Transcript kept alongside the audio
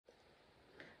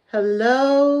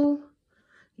Hello,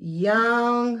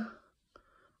 young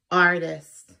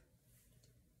artist.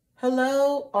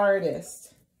 Hello,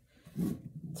 artist.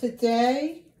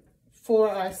 Today, for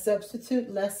our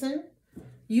substitute lesson,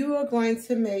 you are going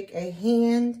to make a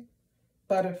hand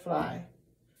butterfly.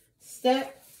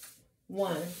 Step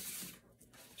 1,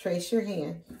 trace your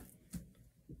hand.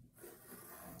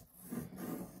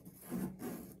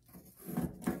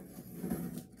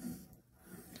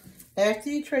 After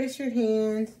you trace your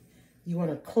hand, you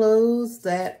want to close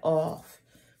that off.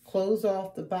 Close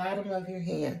off the bottom of your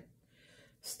hand.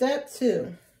 Step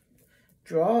 2,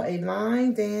 draw a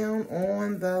line down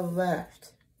on the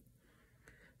left.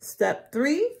 Step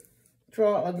 3,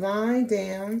 draw a line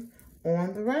down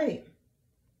on the right.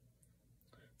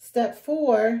 Step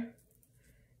 4,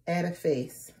 add a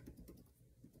face.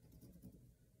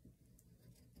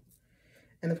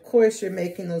 And of course, you're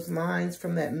making those lines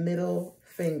from that middle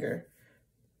finger.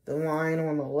 The line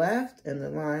on the left and the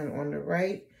line on the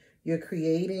right, you're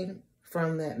creating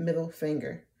from that middle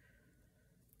finger.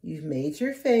 You've made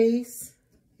your face.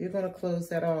 You're going to close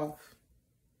that off.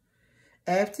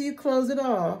 After you close it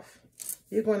off,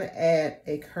 you're going to add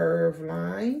a curved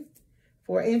line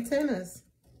for antennas.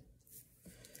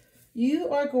 You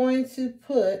are going to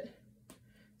put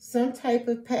some type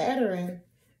of pattern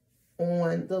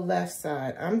on the left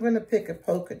side. I'm going to pick a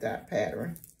polka dot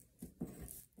pattern.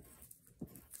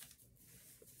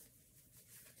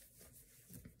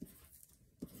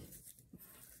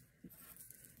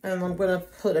 And I'm going to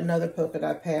put another polka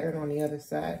dot pattern on the other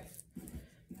side.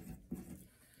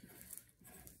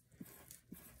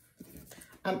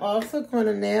 I'm also going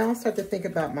to now start to think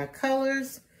about my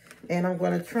colors. And I'm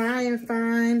going to try and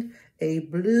find a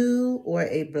blue or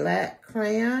a black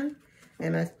crayon.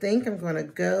 And I think I'm going to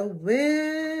go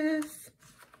with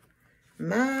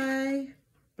my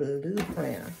blue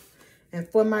crayon. And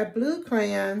for my blue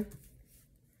crayon,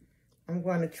 I'm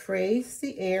going to trace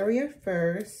the area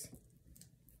first.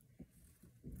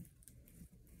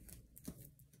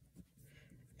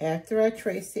 After I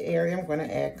trace the area, I'm going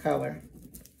to add color.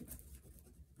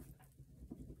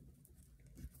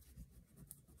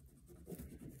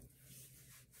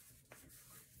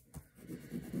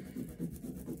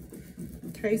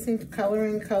 Tracing,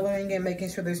 coloring, and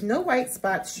making sure there's no white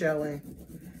spots showing.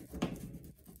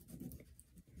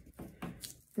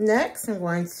 Next, I'm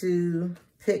going to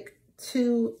pick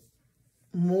 2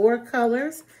 more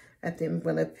colors. I think I'm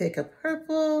going to pick a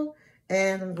purple,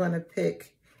 and I'm going to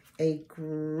pick a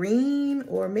green,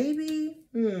 or maybe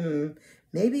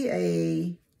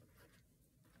a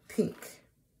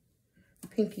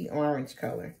pinky orange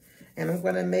color. And I'm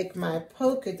going to make my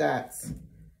polka dots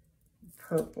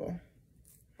purple.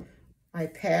 My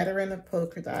pattern of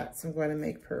polka dots, I'm going to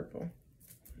make purple.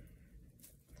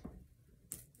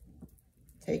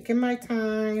 Taking my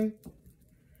time,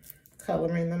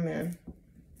 coloring them in.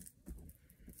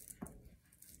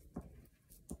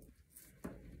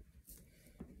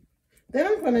 Then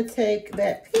I'm going to take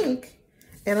that pink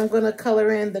and I'm going to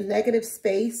color in the negative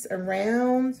space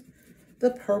around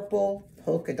the purple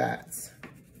polka dots.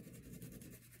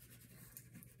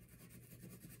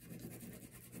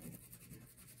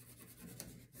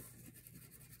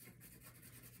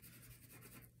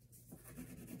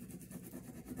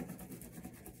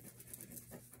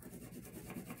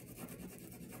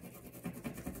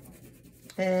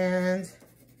 And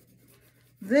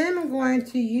then I'm going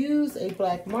to use a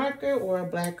black marker or a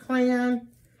black crayon,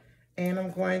 and I'm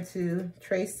going to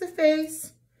trace the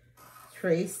face,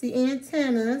 trace the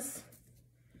antennas,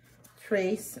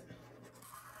 trace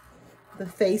the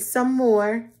face some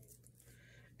more,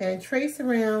 and trace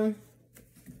around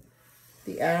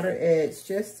the outer edge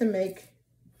just to make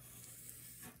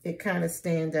it kind of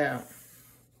stand out.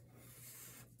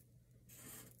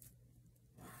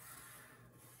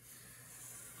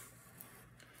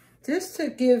 Just to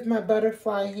give my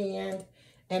butterfly hand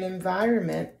an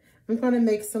environment, I'm going to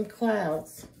make some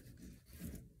clouds.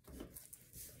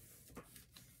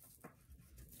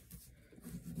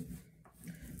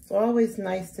 It's always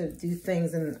nice to do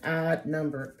things in an odd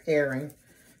number pairing.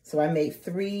 So I made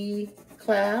 3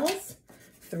 clouds.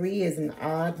 3 is an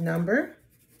odd number.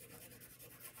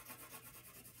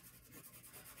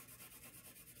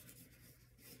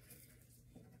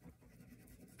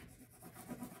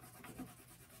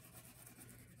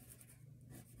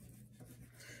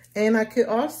 And I could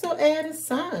also add a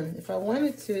sun. If I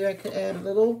wanted to, I could add a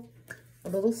little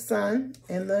sun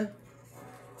in the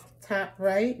top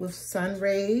right with sun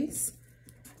rays,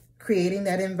 creating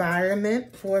that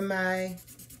environment for my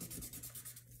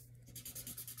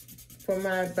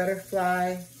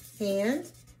butterfly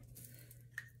hand.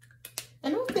 I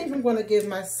don't think I'm going to give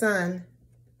my sun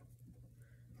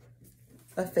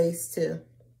a face too.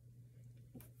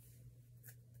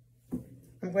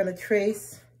 I'm going to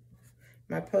trace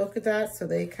my polka dots so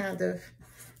they kind of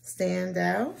stand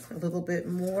out a little bit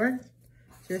more,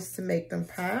 just to make them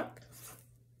pop.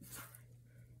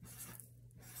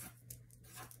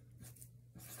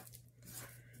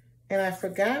 And I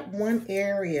forgot one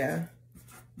area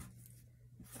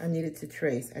I needed to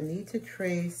trace. I need to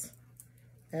trace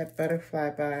that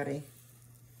butterfly body.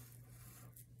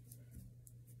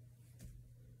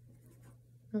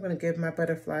 I'm going to give my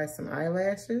butterfly some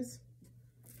eyelashes.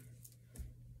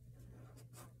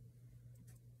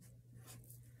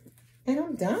 And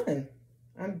I'm done.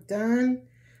 I'm done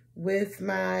with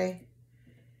my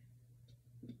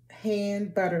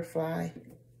hand butterfly.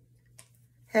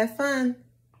 Have fun.